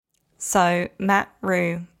So, Matt,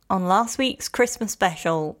 Rue, on last week's Christmas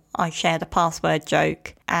special, I shared a password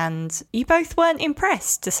joke, and you both weren't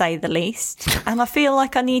impressed, to say the least. And I feel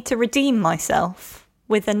like I need to redeem myself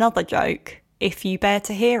with another joke, if you bear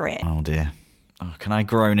to hear it. Oh dear. Oh, can I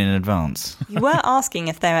groan in advance? You were asking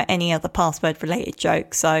if there are any other password-related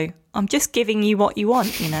jokes, so I'm just giving you what you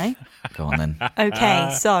want, you know? Go on then.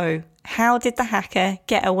 Okay, so how did the hacker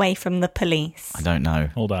get away from the police? I don't know.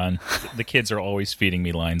 Hold on. The kids are always feeding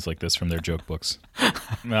me lines like this from their joke books.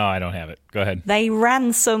 No, I don't have it. Go ahead. They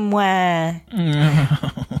ran somewhere.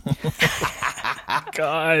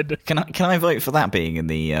 God. Can I vote for that being in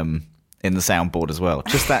the soundboard as well?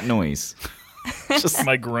 Just that noise. Just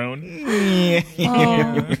my groan.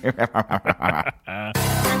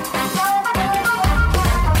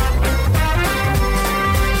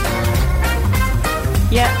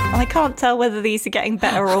 Yeah, I can't tell whether these are getting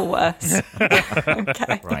better or worse.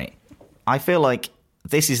 Okay. Right. I feel like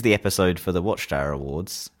this is the episode for the Watchtower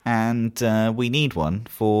Awards, and we need one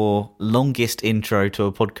for longest intro to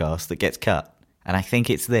a podcast that gets cut. And I think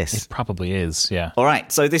it's this. It probably is, yeah. All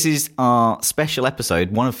right, so this is our special episode,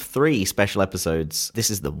 one of 3 special episodes. This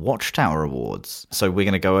is the Watchtower Awards. So we're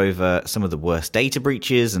going to go over some of the worst data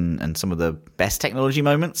breaches and some of the best technology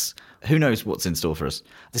moments. Who knows what's in store for us?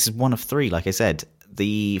 This is one of 3, like I said.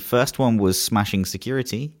 The first one was smashing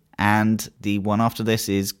security, and the one after this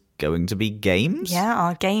is going to be games. Yeah,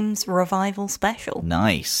 our games revival special.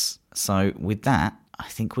 Nice. So with that, I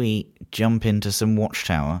think we jump into some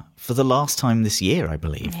Watchtower for the last time this year, I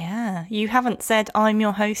believe. Yeah, you haven't said I'm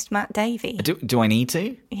your host, Matt Davey. Do I need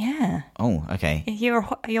to? Yeah. Oh, okay. You're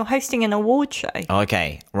hosting an award show.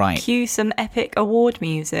 Okay, right. Cue some epic award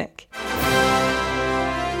music.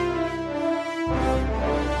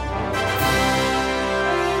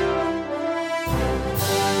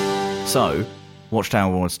 So,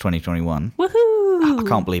 Watchtower Awards 2021. Woohoo! I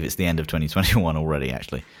can't believe it's the end of 2021 already,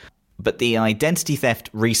 actually. But the Identity Theft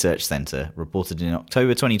Research Center reported in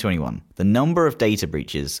October 2021, the number of data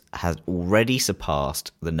breaches has already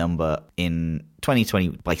surpassed the number in 2020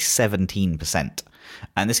 by 17%.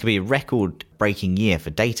 And this could be a record-breaking year for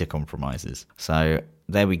data compromises. So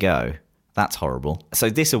there we go. That's horrible. So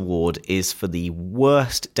this award is for the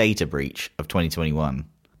worst data breach of 2021.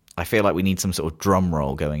 I feel like we need some sort of drum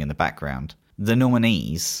roll going in the background. The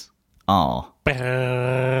nominees are...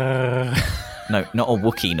 No, not a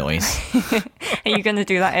Wookiee noise. Are you going to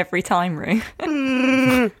do that every time, Rue?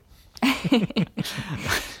 I'm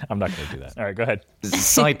not going to do that. All right, go ahead.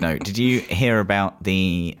 Side note, did you hear about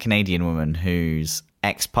the Canadian woman whose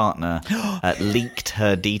ex-partner leaked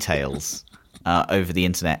her details over the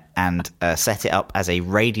internet and set it up as a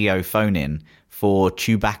radio phone-in for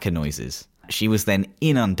Chewbacca noises? She was then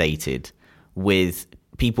inundated with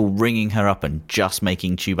people ringing her up and just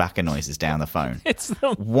making Chewbacca noises down the phone.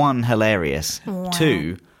 One, hilarious. Wow.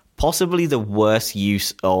 2, possibly the worst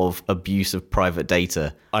use of abuse of private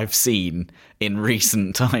data I've seen in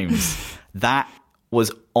recent times. That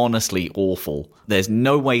was honestly awful. There's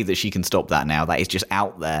no way that she can stop that now. That is just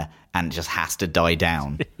out there and just has to die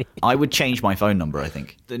down. I would change my phone number, I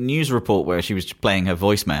think. The news report where she was playing her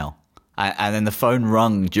voicemail, and then the phone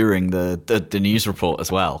rung during the news report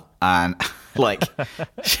as well. And like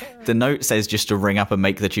the note says just to ring up and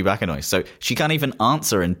make the Chewbacca noise. So she can't even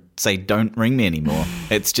answer and say, don't ring me anymore.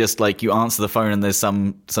 It's just like you answer the phone and there's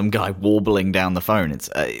some guy warbling down the phone.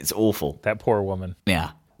 It's awful. That poor woman.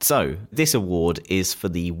 Yeah. So this award is for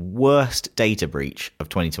the worst data breach of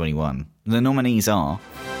 2021. The nominees are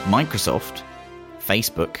Microsoft,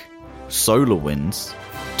 Facebook, SolarWinds,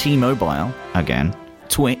 T-Mobile, again,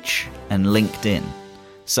 Twitch, and LinkedIn.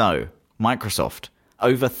 So, Microsoft.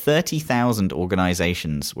 Over 30,000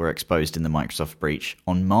 organizations were exposed in the Microsoft breach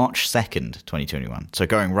on March 2nd, 2021. So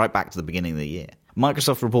going right back to the beginning of the year.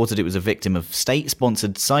 Microsoft reported it was a victim of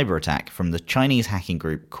state-sponsored cyber attack from the Chinese hacking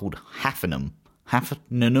group called Hafnium.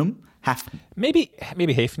 Maybe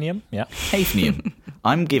Hafnium, yeah. Hafnium.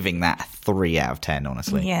 I'm giving that a 3 out of 10,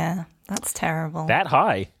 honestly. Yeah, that's terrible. That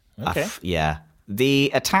high? Okay. Yeah.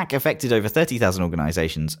 The attack affected over 30,000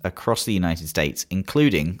 organizations across the United States,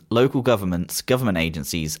 including local governments, government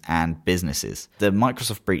agencies, and businesses. The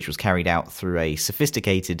Microsoft breach was carried out through a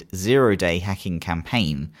sophisticated zero-day hacking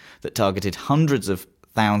campaign that targeted hundreds of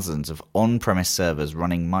thousands of on-premise servers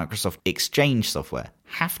running Microsoft Exchange software.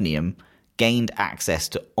 Hafnium gained access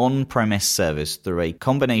to on-premise servers through a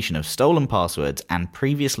combination of stolen passwords and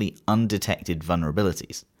previously undetected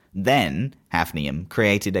vulnerabilities. Then, Hafnium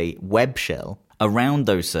created a web shell around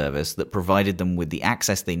those servers that provided them with the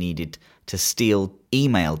access they needed to steal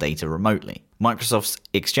email data remotely. Microsoft's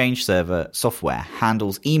Exchange Server software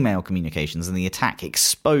handles email communications, and the attack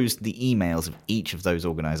exposed the emails of each of those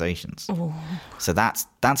organizations. Ooh. So that's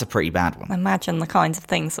a pretty bad one. Imagine the kinds of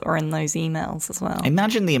things that were in those emails as well.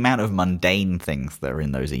 Imagine the amount of mundane things that are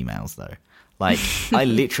in those emails, though. Like, I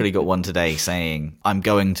literally got one today saying, I'm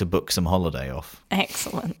going to book some holiday off.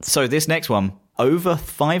 Excellent. So this next one, over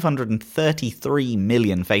 533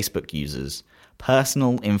 million Facebook users,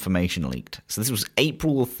 personal information leaked. So this was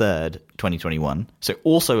April 3rd, 2021. So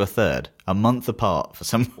also a third, a month apart for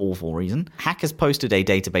some awful reason. Hackers posted a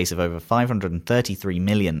database of over 533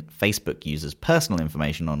 million Facebook users' personal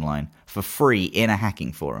information online for free in a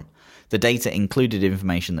hacking forum. The data included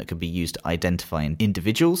information that could be used to identify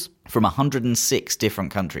individuals from 106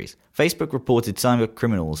 different countries. Facebook reported cyber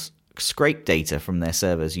criminals scraped data from their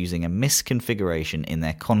servers using a misconfiguration in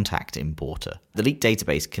their contact importer. The leaked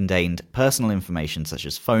database contained personal information such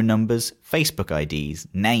as phone numbers, Facebook IDs,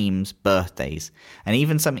 names, birthdays, and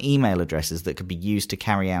even some email addresses that could be used to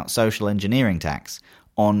carry out social engineering attacks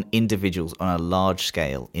on individuals on a large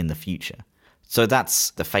scale in the future. So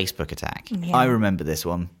that's the Facebook attack. Yeah. I remember this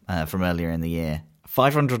one from earlier in the year.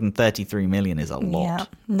 533 million is a lot. Yeah,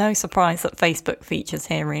 no surprise that Facebook features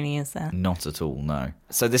here, really, is there? Not at all, no.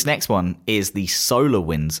 So this next one is the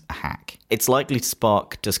SolarWinds hack. It's likely to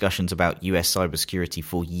spark discussions about US cybersecurity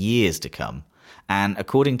for years to come. And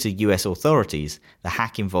according to US authorities, the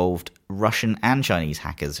hack involved Russian and Chinese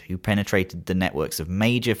hackers who penetrated the networks of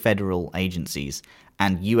major federal agencies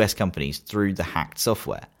and US companies through the hacked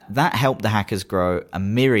software. That helped the hackers grow a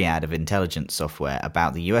myriad of intelligence software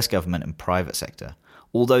about the US government and private sector.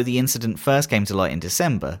 Although the incident first came to light in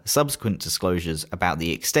December, subsequent disclosures about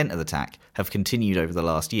the extent of the attack have continued over the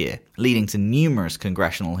last year, leading to numerous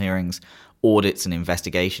congressional hearings, audits and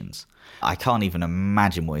investigations. I can't even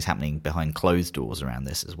imagine what is happening behind closed doors around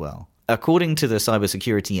this as well. According to the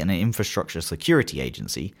Cybersecurity and Infrastructure Security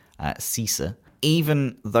Agency, CISA,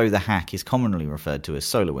 even though the hack is commonly referred to as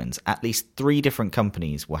SolarWinds, at least 3 different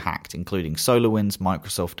companies were hacked, including SolarWinds,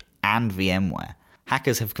 Microsoft, and VMware.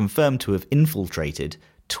 Hackers have confirmed to have infiltrated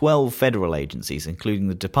 12 federal agencies, including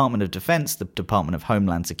the Department of Defense, the Department of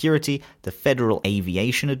Homeland Security, the Federal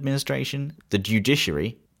Aviation Administration, the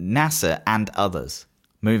Judiciary, NASA, and others.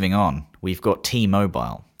 Moving on, we've got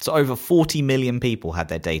T-Mobile. So over 40 million people had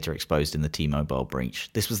their data exposed in the T-Mobile breach.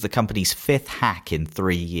 This was the company's 5th hack in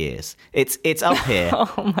 3 years. It's up here.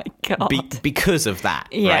 Oh my God. Because of that,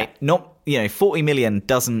 Yeah. right? Not, 40 million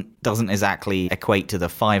doesn't exactly equate to the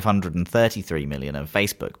 533 million of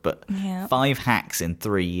Facebook, but Yeah. 5 hacks in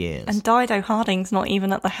 3 years. And Dido Harding's not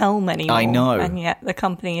even at the helm anymore. I know. And yet the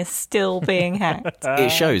company is still being hacked. It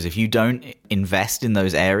shows if you don't invest in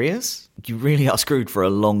those areas, you really are screwed for a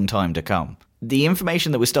long time to come. The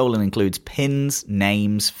information that was stolen includes PINs,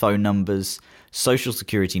 names, phone numbers, social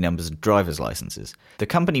security numbers, and driver's licenses. The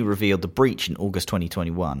company revealed the breach in August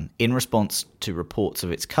 2021 in response to reports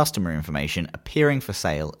of its customer information appearing for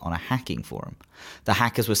sale on a hacking forum. The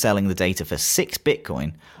hackers were selling the data for 6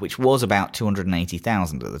 Bitcoin, which was about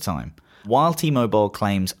 280,000 at the time. While T-Mobile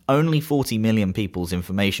claims only 40 million people's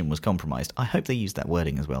information was compromised, I hope they used that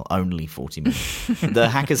wording as well, only 40 million. The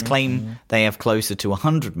hackers claim they have closer to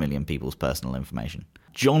 100 million people's personal information.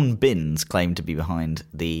 John Binns claimed to be behind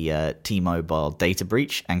the T-Mobile data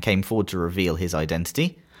breach and came forward to reveal his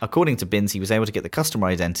identity. According to Binns, he was able to get the customer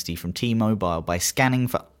identity from T-Mobile by scanning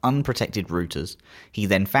for unprotected routers. He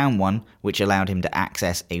then found one which allowed him to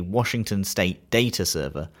access a Washington state data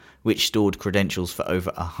server, which stored credentials for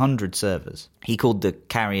over 100 servers. He called the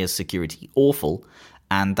carrier's security awful,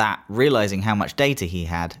 and that, realizing how much data he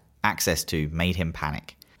had access to, made him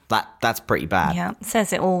panic. That's pretty bad. Yeah, it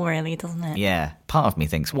says it all, really, doesn't it? Yeah. Part of me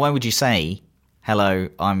thinks, why would you say, hello,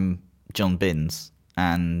 I'm John Binns,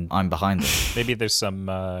 and I'm behind this? Maybe there's some,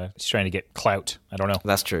 he's trying to get clout. I don't know.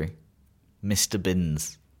 That's true. Mr.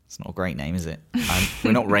 Binns. It's not a great name, is it?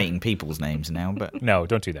 We're not rating people's names now, but... No,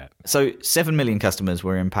 don't do that. So 7 million customers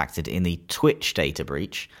were impacted in the Twitch data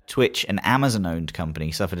breach. Twitch, an Amazon-owned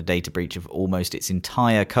company, suffered a data breach of almost its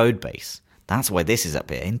entire code base. That's why this is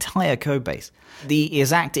up here, entire code base. The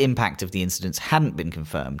exact impact of the incidents hadn't been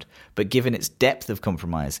confirmed, but given its depth of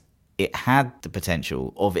compromise, it had the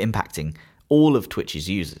potential of impacting all of Twitch's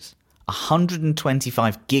users.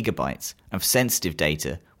 125 gigabytes of sensitive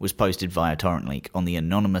data was posted via torrent leak on the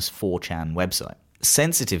anonymous 4chan website.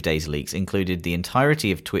 Sensitive data leaks included the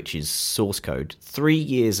entirety of Twitch's source code, 3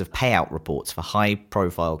 years of payout reports for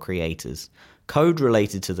high-profile creators, code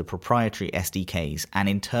related to the proprietary SDKs and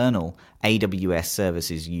internal AWS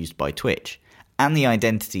services used by Twitch, and the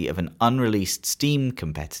identity of an unreleased Steam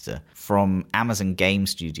competitor from Amazon Game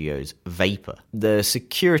Studios, Vapor. The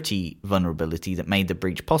security vulnerability that made the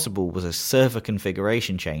breach possible was a server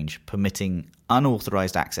configuration change permitting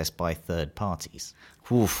unauthorized access by third parties.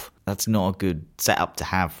 Oof, that's not a good setup to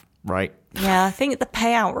have, right? Yeah, I think the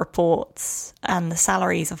payout reports and the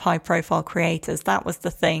salaries of high-profile creators, that was the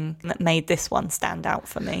thing that made this one stand out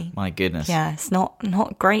for me. My goodness. Yeah, it's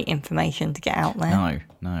not great information to get out there.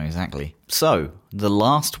 No, exactly. So, the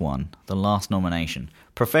last nomination.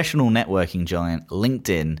 Professional networking giant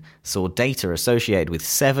LinkedIn saw data associated with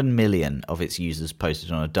 7 million of its users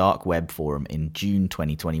posted on a dark web forum in June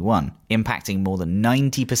 2021, impacting more than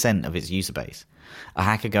 90% of its user base. A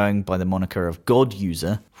hacker going by the moniker of God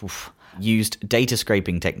User used data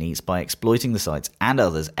scraping techniques by exploiting the site's and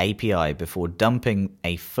others' API before dumping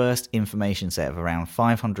a first information set of around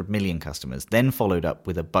 500 million customers, then followed up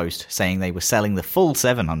with a boast saying they were selling the full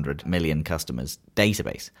 700 million customers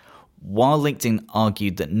database. While LinkedIn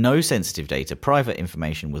argued that no sensitive data, private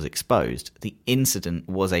information was exposed, the incident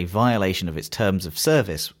was a violation of its terms of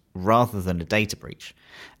service rather than a data breach.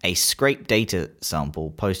 A scraped data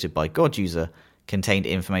sample posted by GodUser contained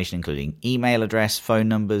information including email address, phone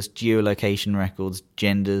numbers, geolocation records,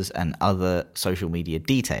 genders, and other social media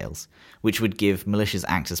details, which would give malicious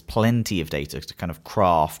actors plenty of data to kind of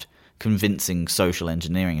craft convincing social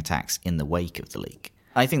engineering attacks in the wake of the leak.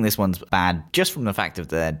 I think this one's bad just from the fact of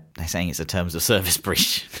they're saying it's a terms of service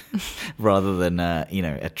breach rather than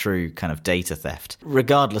a true kind of data theft.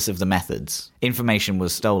 Regardless of the methods, information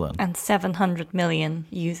was stolen. And 700 million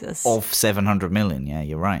users. Of 700 million, yeah,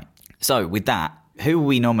 you're right. So with that, who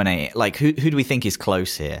we nominate, like who do we think is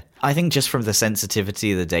close here? I think just from the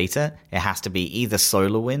sensitivity of the data, it has to be either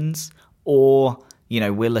SolarWinds or,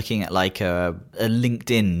 we're looking at like a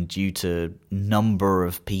LinkedIn due to number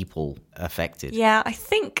of people affected. Yeah, I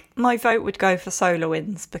think my vote would go for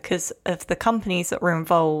SolarWinds because of the companies that were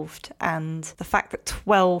involved and the fact that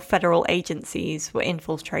 12 federal agencies were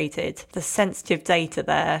infiltrated. The sensitive data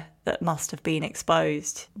there that must have been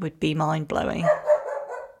exposed would be mind-blowing.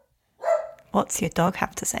 What's your dog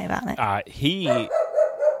have to say about it?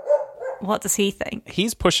 What does he think?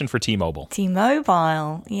 He's pushing for T-Mobile.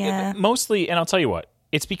 T-Mobile, yeah. Mostly, and I'll tell you what,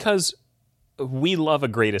 it's because we love a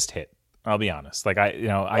greatest hit. I'll be honest. Like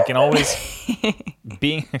I can always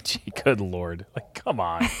good Lord, like come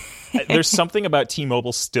on. There's something about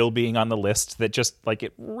T-Mobile still being on the list that just like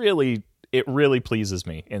it really pleases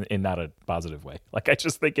me in not a positive way. Like I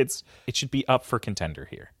just think it should be up for contender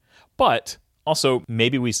here. But also,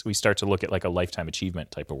 maybe we start to look at like a lifetime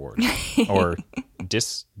achievement type award or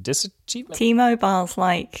disachievement. T-Mobile's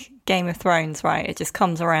like Game of Thrones, right? It just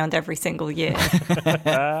comes around every single year.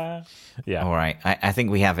 Yeah. All right. I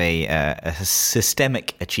think we have a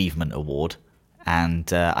systemic achievement award.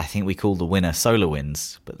 And I think we call the winner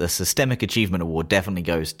SolarWinds, but the Systemic Achievement Award definitely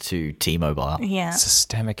goes to T-Mobile. Yeah.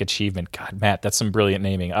 Systemic Achievement. God, Matt, that's some brilliant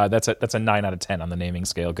naming. That's a 9 out of 10 on the naming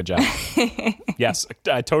scale. Good job. Yes,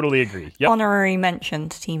 I totally agree. Yep. Honorary mention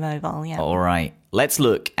to T-Mobile, yeah. All right. Let's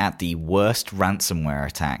look at the worst ransomware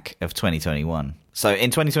attack of 2021. So in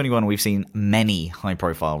 2021, we've seen many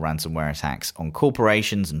high-profile ransomware attacks on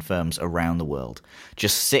corporations and firms around the world.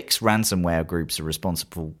 Just 6 ransomware groups are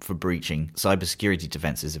responsible for breaching cybersecurity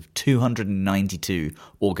defenses of 292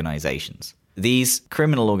 organizations. These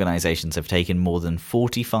criminal organizations have taken more than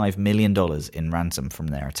 $45 million in ransom from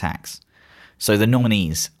their attacks. So the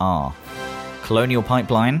nominees are Colonial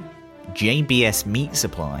Pipeline, JBS Meat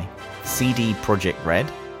Supply, CD Projekt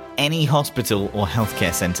Red, any hospital or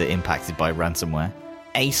healthcare center impacted by ransomware,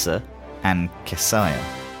 Acer, and Kaseya.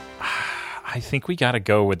 I think we got to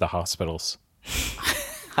go with the hospitals.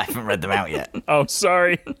 I haven't read them out yet. Oh,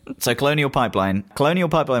 sorry. So Colonial Pipeline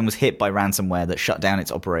was hit by ransomware that shut down its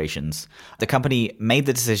operations. The company made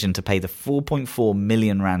the decision to pay the $4.4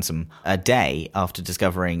 million ransom a day after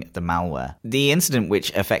discovering the malware. The incident,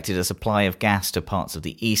 which affected a supply of gas to parts of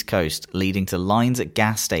the East Coast, leading to lines at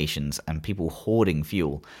gas stations and people hoarding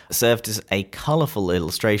fuel, served as a colourful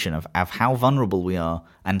illustration of how vulnerable we are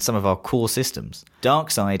and some of our core systems.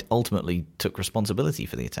 DarkSide ultimately took responsibility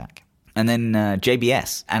for the attack. And then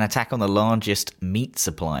JBS, an attack on the largest meat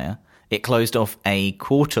supplier. It closed off a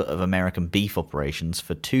quarter of American beef operations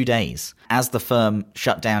for 2 days. As the firm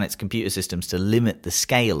shut down its computer systems to limit the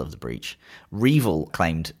scale of the breach, REvil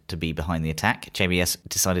claimed to be behind the attack. JBS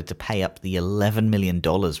decided to pay up the $11 million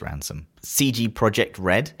ransom. CG Projekt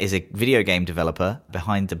Red is a video game developer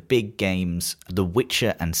behind the big games The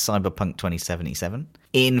Witcher and Cyberpunk 2077.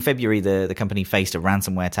 In February, the company faced a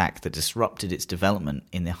ransomware attack that disrupted its development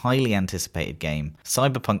in the highly anticipated game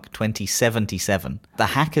Cyberpunk 2077. The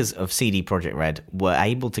hackers of CD Projekt Red were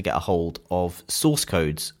able to get a hold of source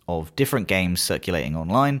codes of different games circulating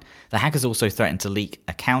online. The hackers also threatened to leak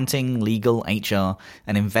accounting, legal, HR,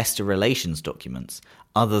 and investor relations documents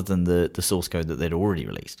other than the source code that they'd already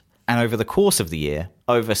released. And over the course of the year,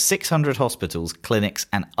 over 600 hospitals, clinics,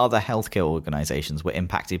 and other healthcare organizations were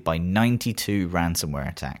impacted by 92 ransomware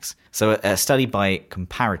attacks. So a study by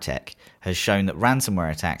Comparitech has shown that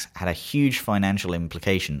ransomware attacks had a huge financial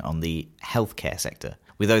implication on the healthcare sector,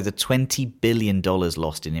 with over $20 billion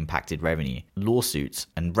lost in impacted revenue, lawsuits,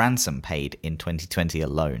 and ransom paid in 2020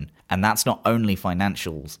 alone. And that's not only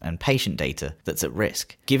financials and patient data that's at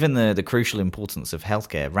risk. Given the crucial importance of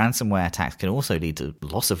healthcare, ransomware attacks can also lead to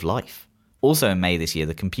loss of life. Also in May this year,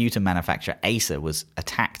 the computer manufacturer Acer was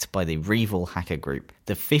attacked by the Revil hacker group.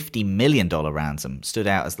 The $50 million ransom stood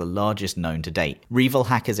out as the largest known to date. Revil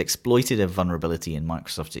hackers exploited a vulnerability in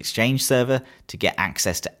Microsoft's Exchange server to get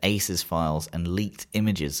access to Acer's files and leaked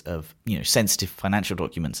images of sensitive financial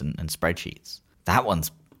documents and spreadsheets. That one's,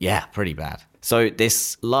 pretty bad. So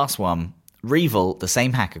this last one, Revil, the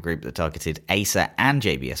same hacker group that targeted Acer and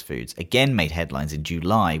JBS Foods, again made headlines in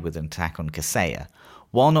July with an attack on Kaseya.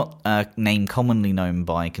 While not a name commonly known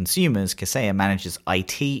by consumers, Kaseya manages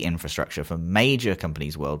IT infrastructure for major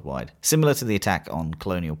companies worldwide. Similar to the attack on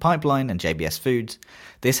Colonial Pipeline and JBS Foods,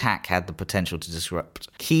 this hack had the potential to disrupt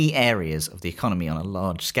key areas of the economy on a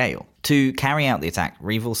large scale. To carry out the attack,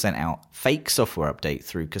 Revil sent out fake software update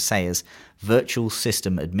through Kaseya's virtual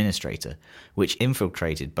system administrator, which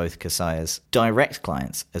infiltrated both Kaseya's direct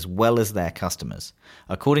clients as well as their customers.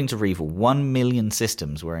 According to Revil, 1 million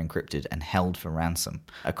systems were encrypted and held for ransom.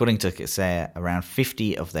 According to Kaseya, around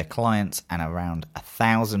 50 of their clients and around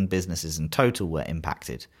 1,000 businesses in total were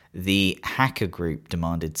impacted. The hacker group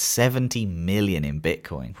demanded 70 million in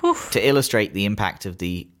Bitcoin. To illustrate the impact of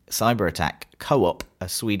the cyber attack, Co-op, a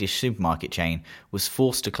Swedish supermarket chain, was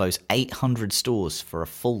forced to close 800 stores for a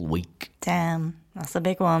full week. Damn, that's a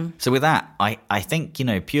big one. So with that, I think,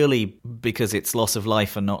 purely because it's loss of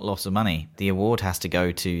life and not loss of money, the award has to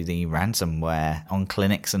go to the ransomware on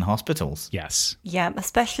clinics and hospitals. Yes. Yeah,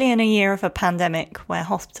 especially in a year of a pandemic where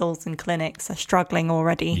hospitals and clinics are struggling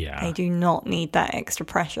already. Yeah. They do not need that extra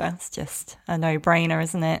pressure. It's just a no-brainer,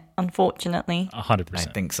 isn't it? Unfortunately. 100%.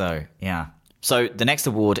 I think so, yeah. So the next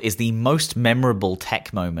award is the most memorable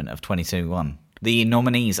tech moment of 2021. The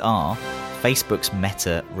nominees are Facebook's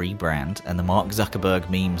Meta rebrand and the Mark Zuckerberg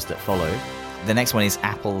memes that followed. The next one is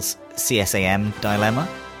Apple's CSAM dilemma,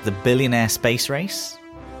 the billionaire space race,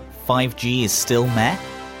 5G is still meh,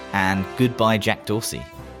 and goodbye Jack Dorsey.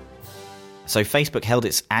 So Facebook held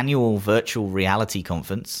its annual virtual reality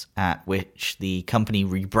conference at which the company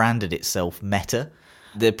rebranded itself Meta.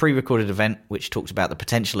 The pre-recorded event, which talked about the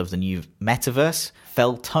potential of the new metaverse,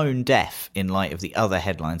 fell tone deaf in light of the other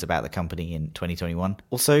headlines about the company in 2021.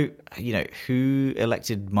 Also, who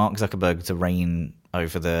elected Mark Zuckerberg to reign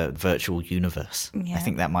over the virtual universe? Yeah. I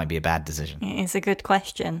think that might be a bad decision. It is a good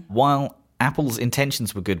question. While Apple's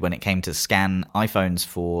intentions were good when it came to scan iPhones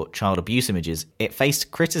for child abuse images, it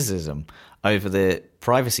faced criticism over the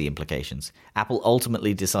privacy implications. Apple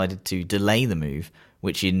ultimately decided to delay the move,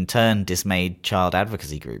 which in turn dismayed child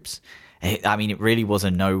advocacy groups. It really was a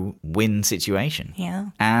no-win situation. Yeah.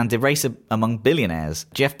 And the race among billionaires,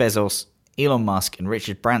 Jeff Bezos, Elon Musk, and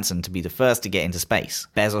Richard Branson to be the first to get into space.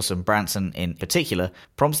 Bezos and Branson in particular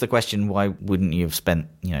prompts the question, why wouldn't you have spent,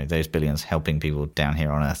 those billions helping people down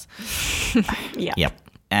here on Earth? Yeah. Yep.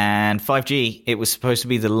 And 5G, it was supposed to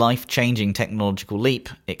be the life-changing technological leap.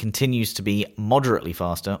 It continues to be moderately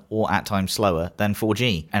faster or at times slower than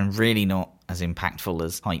 4G and really not as impactful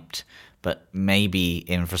as hyped. But maybe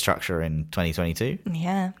infrastructure in 2022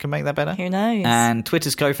 can make that better. Who knows? And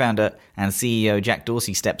Twitter's co-founder and CEO Jack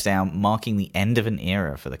Dorsey steps down, marking the end of an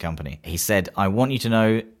era for the company. He said, "I want you to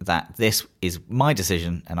know that this is my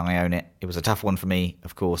decision and I own it. It was a tough one for me.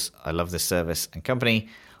 Of course, I love this service and company.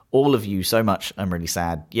 All of you so much. I'm really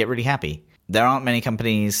sad, yet really happy. There aren't many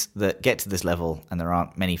companies that get to this level, and there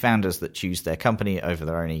aren't many founders that choose their company over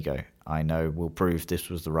their own ego. I know we'll prove this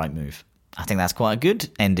was the right move." I think that's quite a good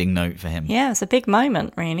ending note for him. Yeah, it's a big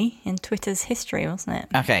moment, really, in Twitter's history, wasn't it?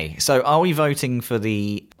 Okay, so are we voting for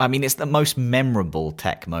it's the most memorable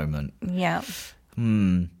tech moment. Yeah.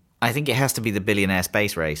 I think it has to be the billionaire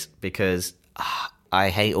space race because I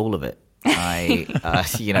hate all of it.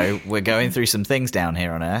 We're going through some things down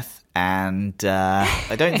here on Earth, And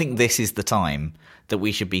I don't think this is the time that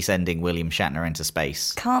we should be sending William Shatner into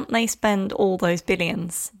space. Can't they spend all those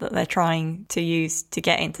billions that they're trying to use to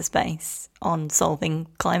get into space on solving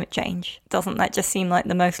climate change? Doesn't that just seem like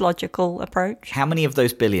the most logical approach? How many of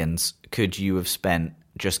those billions could you have spent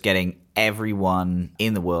just getting everyone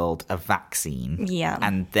in the world a vaccine? Yeah.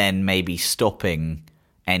 And then maybe stopping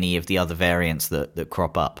any of the other variants that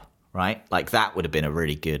crop up, right? Like that would have been a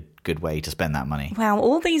really good way to spend that money. Wow,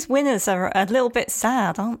 all these winners are a little bit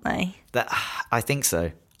sad, aren't they? I think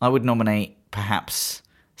so. I would nominate perhaps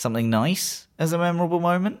something nice as a memorable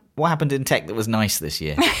moment. What happened in tech that was nice this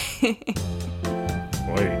year? Boy,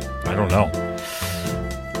 I don't know.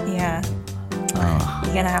 Yeah.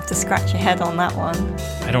 You're going to have to scratch your head on that one.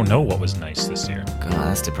 I don't know what was nice this year. God,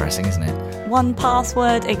 that's depressing, isn't it?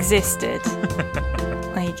 1Password existed.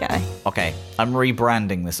 There you go. Okay, I'm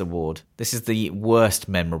rebranding this award. This is the worst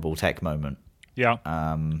memorable tech moment. Yeah,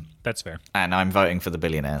 that's fair. And I'm voting for the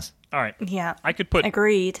billionaires. All right. Yeah.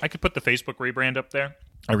 Agreed. I could put the Facebook rebrand up there.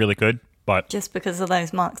 I really could, but just because of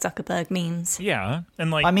those Mark Zuckerberg memes. Yeah,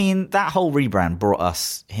 and like I mean, that whole rebrand brought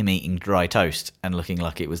us him eating dry toast and looking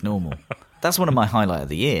like it was normal. That's one of my highlight of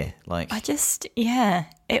the year.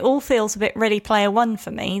 It all feels a bit Ready Player One for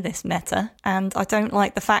me, this meta, and I don't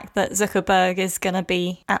like the fact that Zuckerberg is going to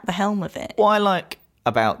be at the helm of it. What I like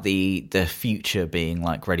about the future being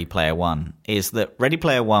like Ready Player One is that Ready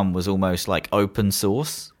Player One was almost like open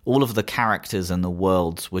source. All of the characters and the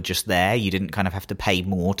worlds were just there. You didn't kind of have to pay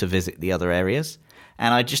more to visit the other areas.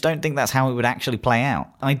 And I just don't think that's how it would actually play out.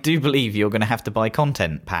 I do believe you're going to have to buy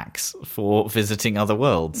content packs for visiting other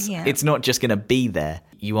worlds. Yeah. It's not just going to be there.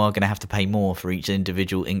 You are going to have to pay more for each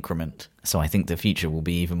individual increment. So I think the future will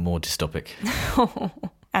be even more dystopic.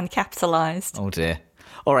 And capitalised. Oh dear.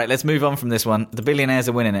 All right, let's move on from this one. The billionaires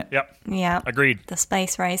are winning it. Yep. Yeah. Agreed. The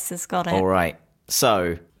space race has got it. All right.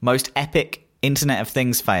 So, most epic Internet of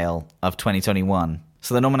Things fail of 2021.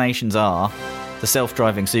 So the nominations are the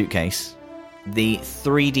self-driving suitcase, the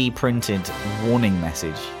 3D printed warning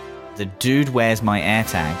message, the dude where's my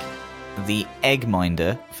AirTag, the egg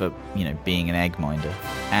minder for, being an egg minder,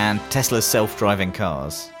 and Tesla's self-driving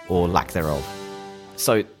cars, or lack thereof.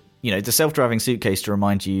 So, the self-driving suitcase, to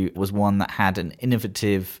remind you, was one that had an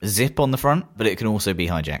innovative zip on the front, but it can also be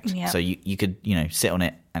hijacked. Yep. So you could, sit on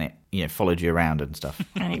it and it, followed you around and stuff.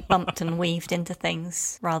 And it bumped and weaved into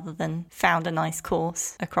things rather than found a nice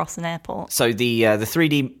course across an airport. So the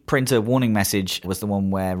 3D printer warning message was the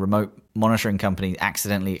one where remote monitoring companies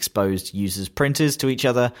accidentally exposed users' printers to each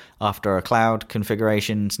other after a cloud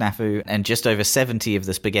configuration snafu, and just over 70 of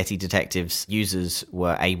the Spaghetti Detectives users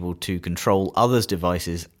were able to control others'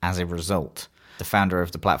 devices as a result. The founder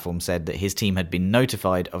of the platform said that his team had been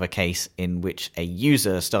notified of a case in which a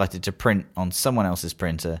user started to print on someone else's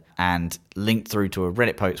printer and linked through to a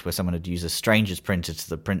Reddit post where someone had used a stranger's printer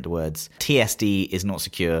to print the words, "TSD is not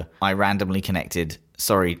secure. I randomly connected.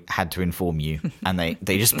 Sorry, had to inform you." And they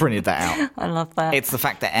just printed that out. I love that. It's the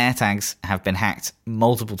fact that AirTags have been hacked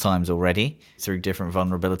multiple times already through different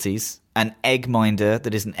vulnerabilities. An egg minder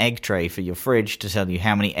that is an egg tray for your fridge to tell you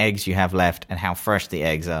how many eggs you have left and how fresh the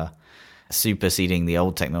eggs are, superseding the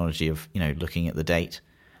old technology of, looking at the date.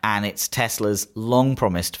 And it's Tesla's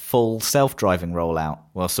long-promised full self-driving rollout.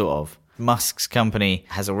 Well, sort of. Musk's company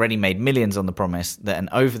has already made millions on the promise that an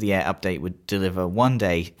over-the-air update would deliver one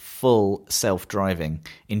day full self-driving.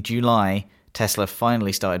 In July, Tesla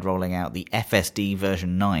finally started rolling out the FSD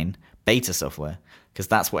version 9 beta software, because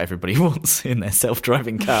that's what everybody wants in their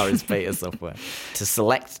self-driving car is beta software, to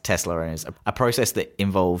select Tesla owners, a process that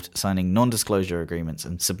involved signing non-disclosure agreements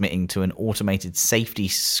and submitting to an automated safety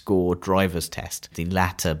score driver's test, the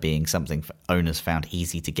latter being something owners found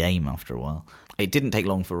easy to game after a while. It didn't take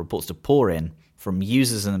long for reports to pour in from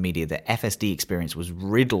users in the media that FSD experience was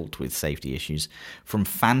riddled with safety issues, from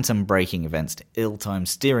phantom braking events to ill-timed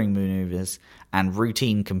steering maneuvers and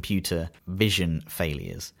routine computer vision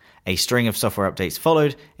failures. A string of software updates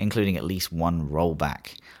followed, including at least one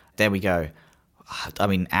rollback. There we go. I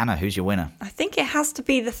mean, Anna, who's your winner? I think it has to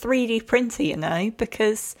be the 3D printer,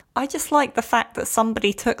 because I just like the fact that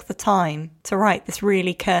somebody took the time to write this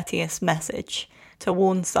really courteous message to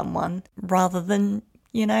warn someone rather than,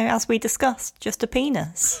 as we discussed, just a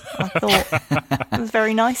penis. I thought it was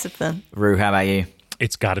very nice of them. Rue, how about you?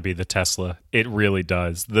 It's got to be the Tesla. It really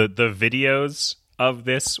does. The videos of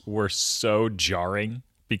this were so jarring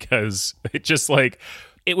because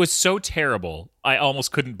it was so terrible. I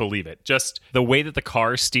almost couldn't believe it. Just the way that the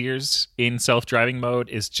car steers in self-driving mode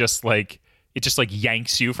is just like it just like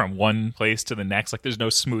yanks you from one place to the next. Like there's no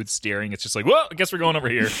smooth steering. It's just like, well, I guess we're going over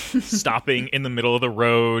here. Stopping in the middle of the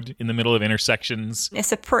road, in the middle of intersections.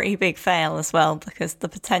 It's a pretty big fail as well, because the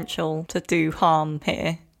potential to do harm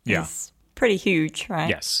here is pretty huge, right?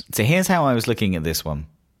 Yes. So here's how I was looking at this one.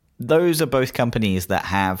 Those are both companies that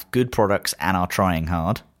have good products and are trying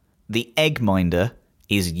hard. The Egg Minder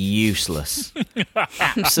is useless.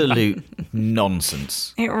 Absolute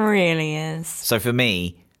nonsense. It really is. So for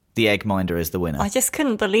me, the Egg Minder is the winner. I just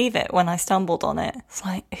couldn't believe it when I stumbled on it. It's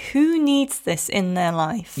like, who needs this in their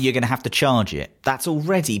life? You're going to have to charge it. That's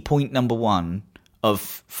already point number one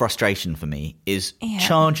of frustration for me, is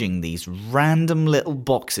charging these random little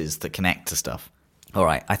boxes that connect to stuff. All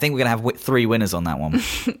right, I think we're going to have 3 winners on that one.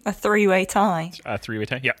 A 3-way tie. 3-way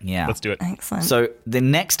tie? Yeah. Yeah. Let's do it. Excellent. So the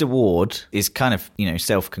next award is kind of,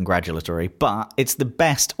 self-congratulatory, but it's the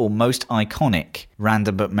best or most iconic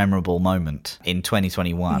random but memorable moment in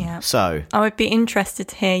 2021. Yeah. So, I would be interested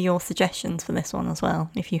to hear your suggestions for this one as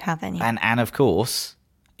well, if you have any. and of course,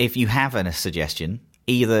 if you have a suggestion,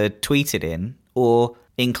 either tweet it in or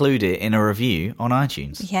include it in a review on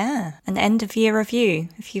iTunes. Yeah, an end-of-year review.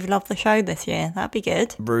 If you've loved the show this year, that'd be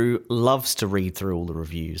good. Rue loves to read through all the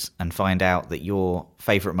reviews and find out that your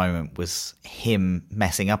favourite moment was him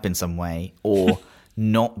messing up in some way or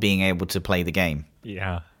not being able to play the game.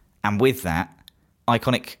 Yeah. And with that,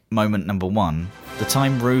 iconic moment number 1, the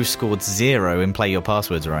time Rue scored 0 in Play Your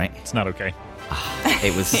Passwords Right. It's not okay.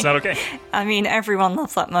 It was It's not okay. I mean, everyone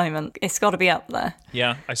loves that moment. It's got to be up there.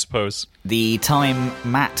 Yeah, I suppose. the time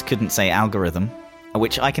Matt couldn't say algorithm,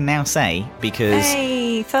 which I can now say because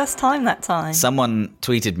Hey, first time that time. someone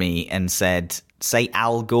tweeted me and said, say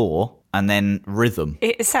Al Gore and then rhythm.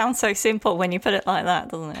 It sounds so simple when you put it like that,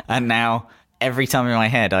 doesn't it? And now every time in my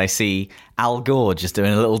head I see Al Gore just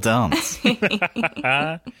doing a little dance.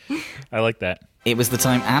 I like that. It was the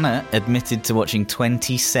time Anna admitted to watching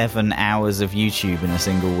 27 hours of YouTube in a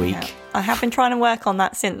single week. I have been trying to work on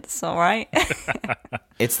that since, all right?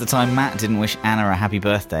 It's the time Matt didn't wish Anna a happy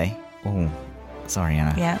birthday. Oh, sorry,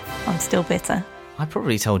 Anna. Yeah, I'm still bitter. I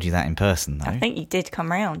probably told you that in person, though. I think you did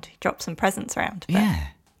come round. You dropped some presents round. but- Yeah.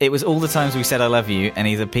 It was all the times we said I love you, and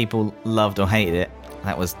either people loved or hated it.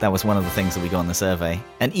 That was one of the things that we got in the survey.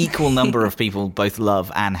 An equal number of people both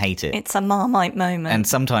love and hate it. It's a Marmite moment. And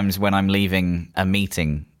sometimes when I'm leaving a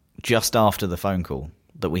meeting just after the phone call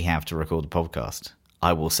that we have to record the podcast,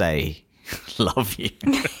 I will say, love you.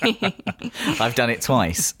 I've done it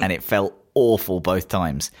twice, and it felt awful both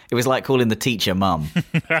times. It was like calling the teacher mum.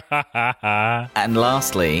 And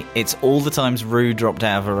lastly, it's all the times Rue dropped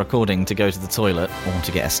out of a recording to go to the toilet or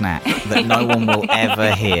to get a snack that no one will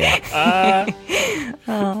ever hear.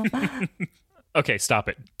 Okay, stop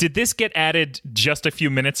it. Did this get added just a few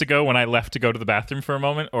minutes ago when I left to go to the bathroom for a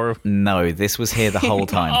moment? Or No, this was here the whole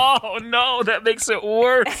time. oh no, that makes it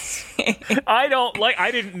worse. I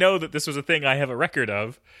didn't know that this was a thing I have a record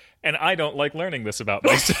of, and I don't like learning this about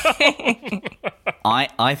myself.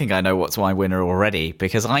 I think I know what's my winner already,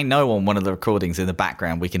 because I know on one of the recordings in the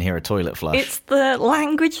background we can hear a toilet flush. It's the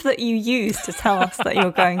language that you use to tell us that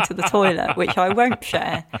you're going to the toilet, which I won't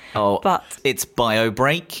share. But It's bio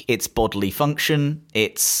break, it's bodily function,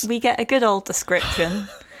 it's... we get a good old description.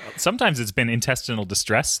 Sometimes it's been intestinal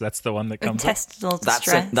distress. That's the one that comes up. Intestinal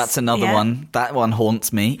distress. That's another Yeah. one. That one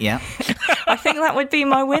haunts me, yeah. I think that would be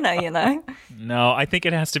my winner, you know? No, I think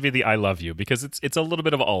it has to be the I love you, because it's a little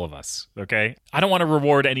bit of all of us, okay? I don't want to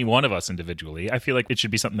reward any one of us individually. I feel like it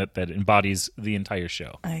should be something that embodies the entire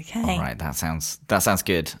show. Okay. All right, that sounds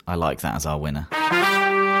good. I like that as our winner.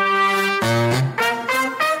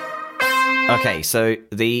 Okay, so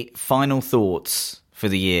the final thoughts for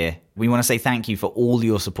the year. We want to say thank you for all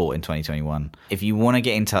your support in 2021. If you want to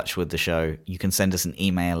get in touch with the show, you can send us an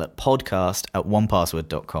email at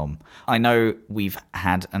podcast@onepassword.com. I know we've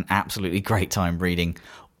had an absolutely great time reading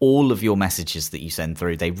all of your messages that you send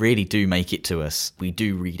through. They really do make it to us. We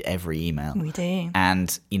do read every email. We do.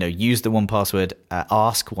 And, use the OnePassword,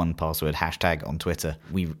 ask OnePassword hashtag on Twitter.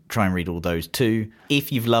 We try and read all those too.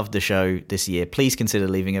 If you've loved the show this year, please consider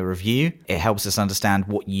leaving a review. It helps us understand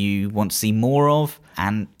what you want to see more of.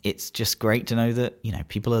 And it's just great to know that,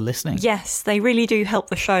 people are listening. Yes, they really do help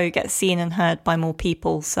the show get seen and heard by more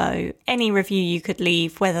people. So any review you could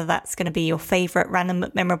leave, whether that's going to be your favourite random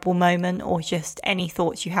but memorable moment or just any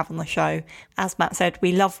thoughts you have on the show, as Matt said,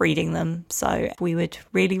 we love reading them. So we would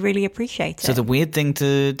really, really appreciate it. So the weird thing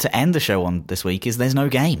to end the show on this week is there's no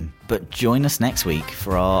game. But join us next week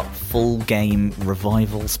for our full game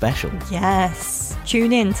revival special. Yes.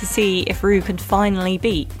 Tune in to see if Rue can finally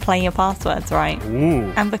beat Play Your Passwords Right.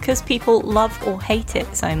 Ooh. And because people love or hate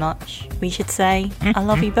it so much, we should say, I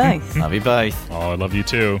love you both. Love you both. Oh, I love you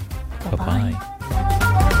too. Bye-bye.